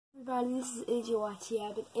Everybody, this is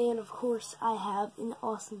AJYT Abbott, and of course I have an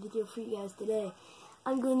awesome video for you guys today.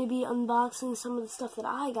 I'm going to be unboxing some of the stuff that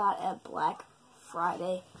I got at Black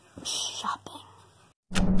Friday shopping.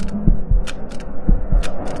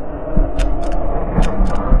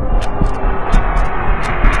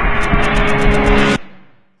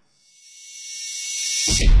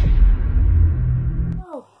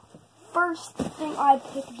 So, first thing I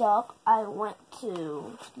picked up, I went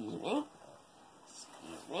to, excuse me,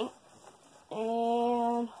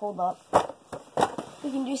 and hold up.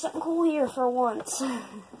 We can do something cool here for once.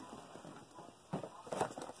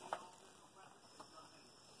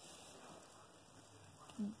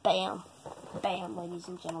 Bam. Bam, ladies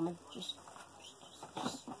and gentlemen. Just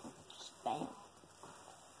bam.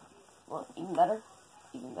 Well, even better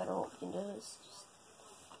what we can do is just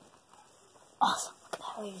awesome. Look at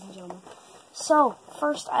that, ladies and gentlemen. So,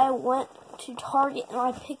 first I went to Target and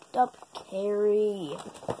I picked up Carrie.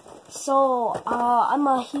 So, I'm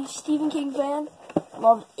a huge Stephen King fan.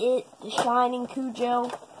 Love It, The Shining,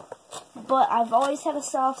 Cujo. But I've always had a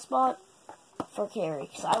soft spot for Carrie,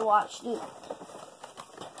 because I watched it.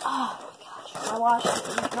 Oh my gosh, when I watched it,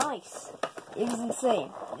 it was nice. It was insane.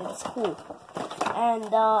 It was cool. And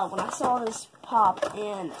when I saw this pop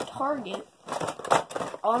in Target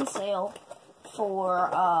on sale for,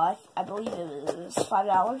 I believe it was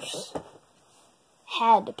 $5,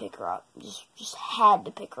 had to pick her up. Just had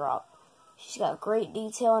to pick her up. She's got great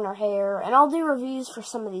detail in her hair. And I'll do reviews for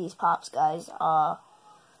some of these pops, guys.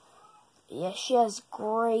 Yeah, she has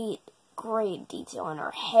great detail in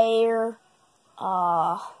her hair.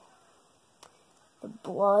 The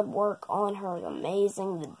blood work on her is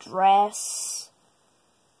amazing. The dress.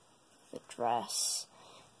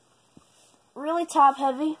 Really top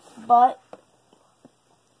heavy, but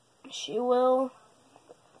she will.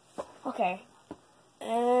 Okay.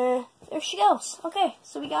 There she goes. Okay,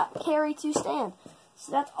 so we got Carrie to stand.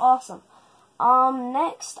 So that's awesome.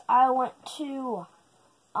 Next I went to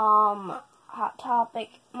Hot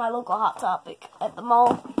Topic, my local Hot Topic at the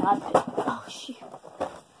mall. Oh shoot.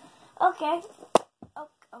 Okay.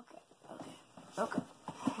 Okay.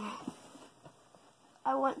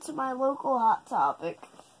 I went to my local Hot Topic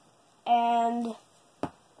and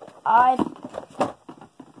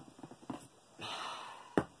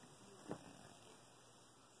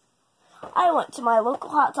I went to my local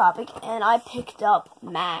Hot Topic and I picked up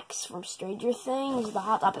Max from Stranger Things, the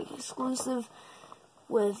Hot Topic exclusive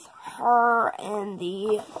with her and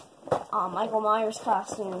the Michael Myers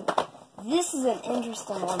costume. This is an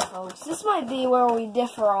interesting one, folks. This might be where we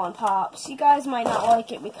differ on pops. You guys might not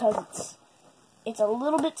like it because it's a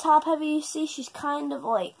little bit top heavy. You see, she kind of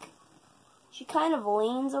leans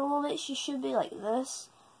a little bit. She should be like this,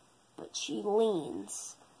 but she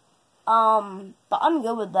leans. But I'm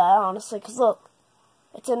good with that, honestly, because look,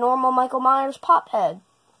 it's a normal Michael Myers pop head.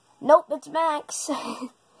 Nope, it's Max.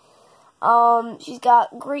 She's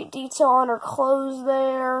got great detail on her clothes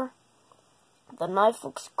there. The knife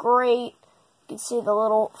looks great. You can see the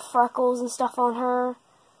little freckles and stuff on her.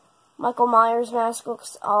 Michael Myers mask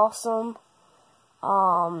looks awesome.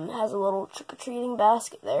 Has a little trick-or-treating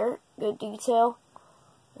basket there. Good detail.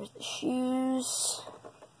 There's the shoes.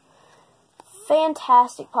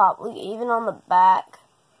 Fantastic pop, even on the back.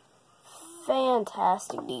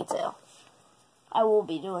 Fantastic detail. I will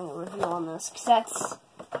be doing a review on this because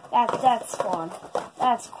that's fun.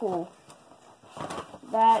 That's cool.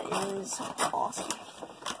 That is awesome.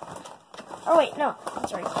 Oh wait, no,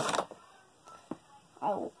 that's right.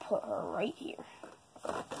 I will put her right here.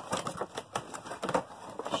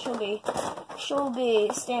 She'll be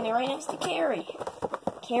standing right next to Carrie.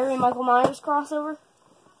 Carrie and Michael Myers crossover.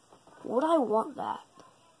 Would I want that?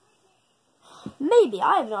 Maybe,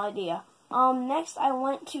 I have no idea. Next I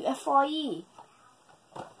went to FYE.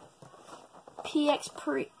 PX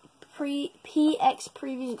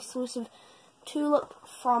Previews exclusive Tulip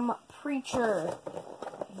from Preacher.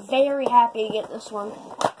 Very happy to get this one,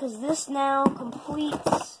 because this now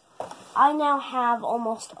completes. I now have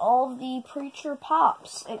almost all of the Preacher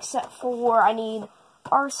pops, except for I need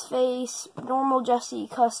Arseface, Normal Jesse,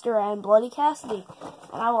 Custer, and Bloody Cassidy.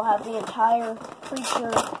 And I will have the entire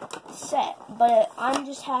Preacher set. But I'm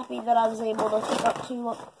just happy that I was able to pick up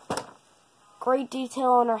Tulip. Great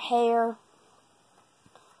detail on her hair,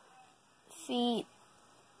 feet,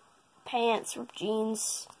 pants, ripped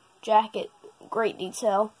jeans, jacket, great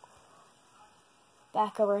detail.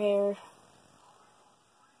 Back of her hair.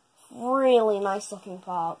 Really nice looking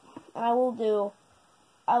pop. And I will do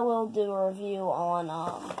a review on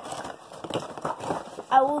all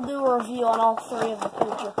three of the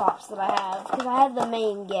Preacher pops that I have, because I have the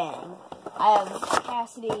main gang. I have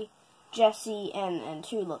Cassidy, Jessie and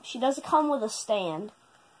Tulip. She doesn't come with a stand,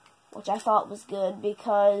 which I thought was good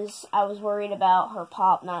because I was worried about her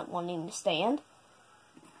pop not wanting to stand.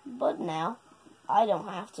 But now, I don't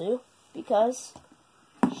have to, because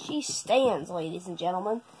she stands, ladies and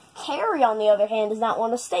gentlemen. Carrie, on the other hand, does not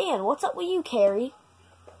want to stand. What's up with you, Carrie?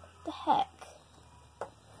 The heck?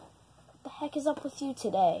 The heck is up with you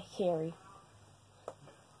today, Carrie?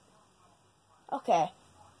 Okay.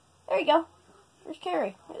 There you go. There's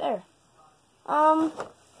Carrie, right there.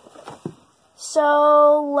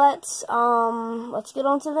 So let's get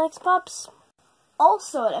on to the next pups.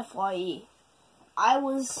 Also at FYE, I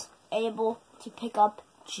was able to pick up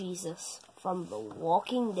Jesus from The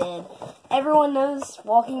Walking Dead. Everyone knows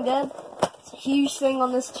Walking Dead. It's a huge thing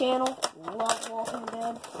on this channel. Love Walking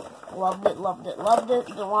Dead. Loved it, loved it, loved it.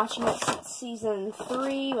 Been watching it since season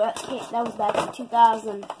 3. That was back in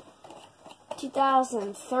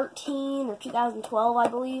 2013 or 2012, I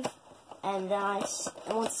believe. And then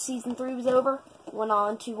once season 3 was over, went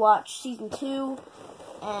on to watch season 2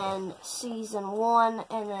 and season 1,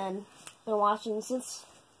 and then been watching since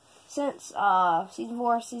season 4,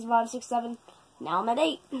 season 5, 6, 7. Now I'm at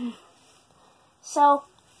 8. So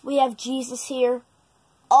we have Jesus here.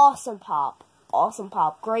 Awesome pop. Awesome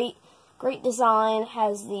pop. Great design.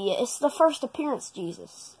 It's the first appearance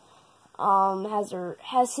Jesus. Has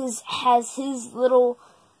his little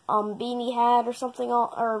beanie hat or something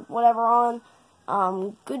on, or whatever on.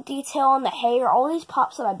 Good detail on the hair. All these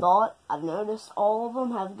pops that I bought, I've noticed all of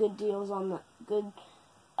them have good deals on the good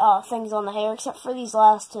things on the hair, except for these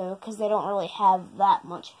last two, because they don't really have that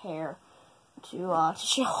much hair to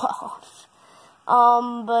show off.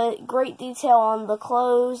 But great detail on the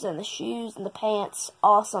clothes and the shoes and the pants.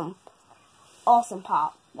 Awesome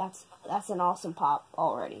pop. That's an awesome pop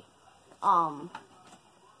already.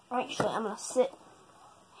 Actually, I'm gonna sit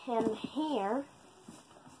him here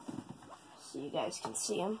so you guys can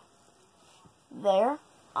see him there.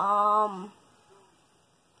 So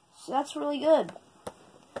that's really good.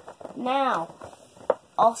 Now,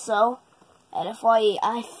 also at FYE,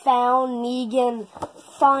 I found Negan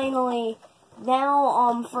finally.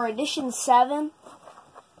 Now, for edition 7,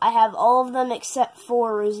 I have all of them except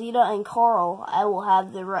for Rosita and Carl. I will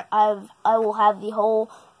have the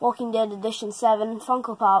whole Walking Dead edition 7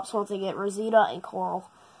 Funko Pops once I get Rosita and Carl.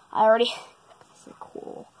 I already said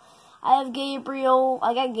Coral. I have Gabriel.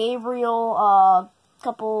 I got Gabriel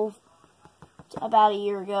about a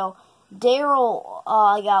year ago. Daryl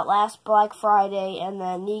I got last Black Friday, and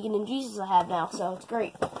then Negan and Jesus I have now, so it's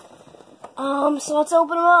great. So let's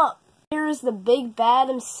open them up. Here's the big bad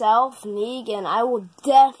himself, Negan. I will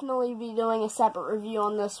definitely be doing a separate review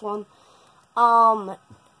on this one. I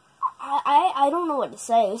don't know what to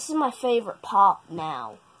say. This is my favorite pop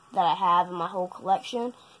now that I have in my whole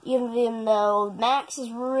collection. Even though Max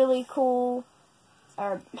is really cool.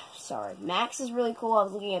 Max is really cool. I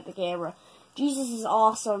was looking at the camera. Jesus is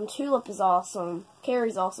awesome. Tulip is awesome.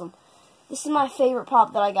 Carrie's awesome. This is my favorite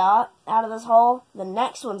pop that I got out of this haul. The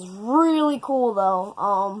next one's really cool, though.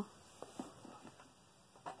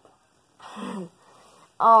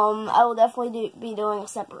 I will definitely be doing a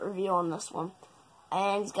separate review on this one.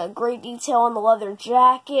 And he's got great detail on the leather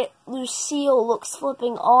jacket. Lucille looks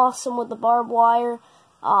flipping awesome with the barbed wire.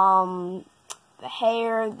 The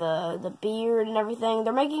hair, the beard, and everything.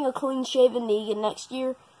 They're making a clean-shaven Negan next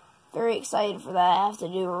year. Very excited for that. I have to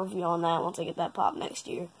do a review on that once I get that pop next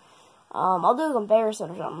year. I'll do a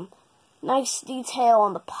comparison or something. Nice detail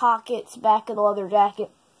on the pockets, back of the leather jacket.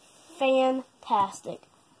 Fantastic.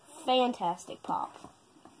 Fantastic pop.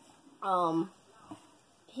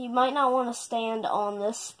 He might not want to stand on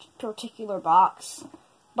this particular box,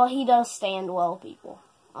 but he does stand well, people.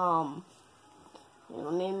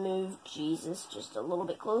 Let me move Jesus just a little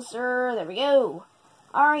bit closer. There we go.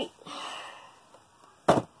 Alright.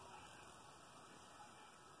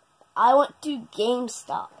 I went to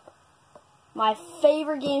GameStop. My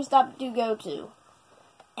favorite GameStop to go to.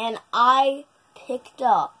 And I picked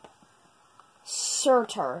up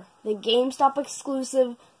Surtur. The GameStop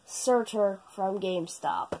exclusive Surtur from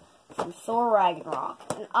GameStop. From Thor Ragnarok.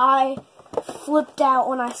 And I flipped out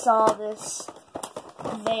when I saw this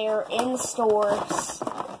there in stores.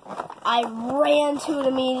 I ran to it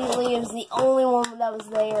immediately. It was the only one that was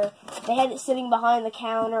there. They had it sitting behind the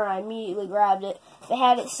counter. I immediately grabbed it. They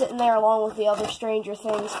had it sitting there along with the other Stranger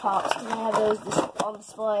Things pops, because I have those on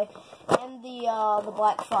display. And the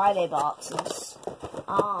Black Friday boxes.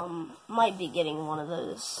 Might be getting one of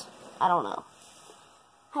those. I don't know.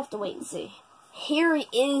 Have to wait and see. Here he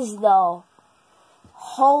is, though.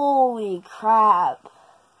 Holy crap.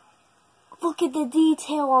 Look at the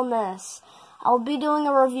detail on this. I'll be doing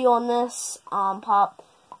a review on this pop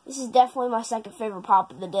this is definitely my second favorite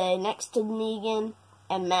pop of the day, next to Negan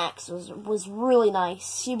and Max was really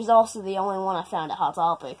nice. She was also the only one I found at Hot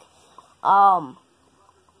Topic.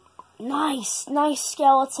 Nice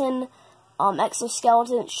skeleton,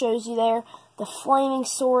 exoskeleton it shows you there. The flaming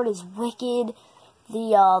sword is wicked.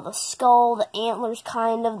 The skull, the antlers,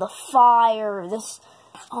 kind of, the fire.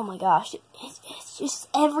 Oh my gosh, it's just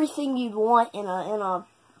everything you'd want in a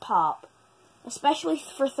pop, especially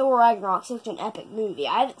for Thor Ragnarok, such an epic movie.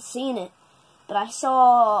 I haven't seen it, but I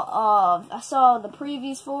saw the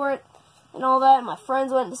previews for it and all that. And my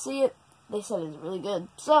friends went to see it. They said it was really good.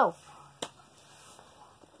 So,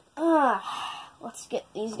 let's get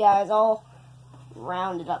these guys all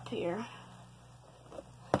rounded up here.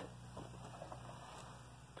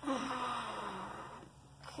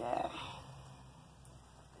 Okay.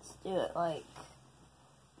 Let's do it like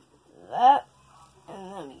that.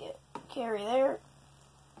 And then we get Carrie there.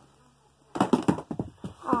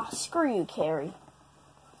 Ah, screw you, Carrie.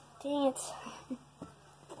 Dang it.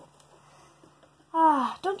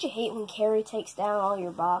 Don't you hate when Carrie takes down all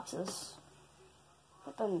your boxes?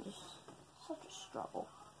 But then just such a struggle.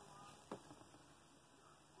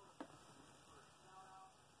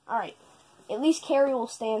 Alright. At least Carrie will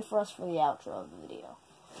stand for us for the outro of the video.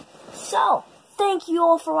 So, thank you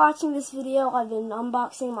all for watching this video. I've been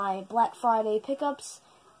unboxing my Black Friday pickups.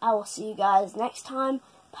 I will see you guys next time.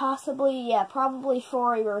 Probably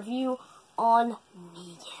for a review on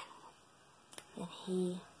Negan. And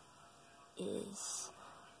he is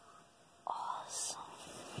awesome.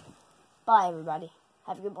 Bye, everybody.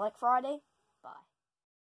 Have a good Black Friday. Bye.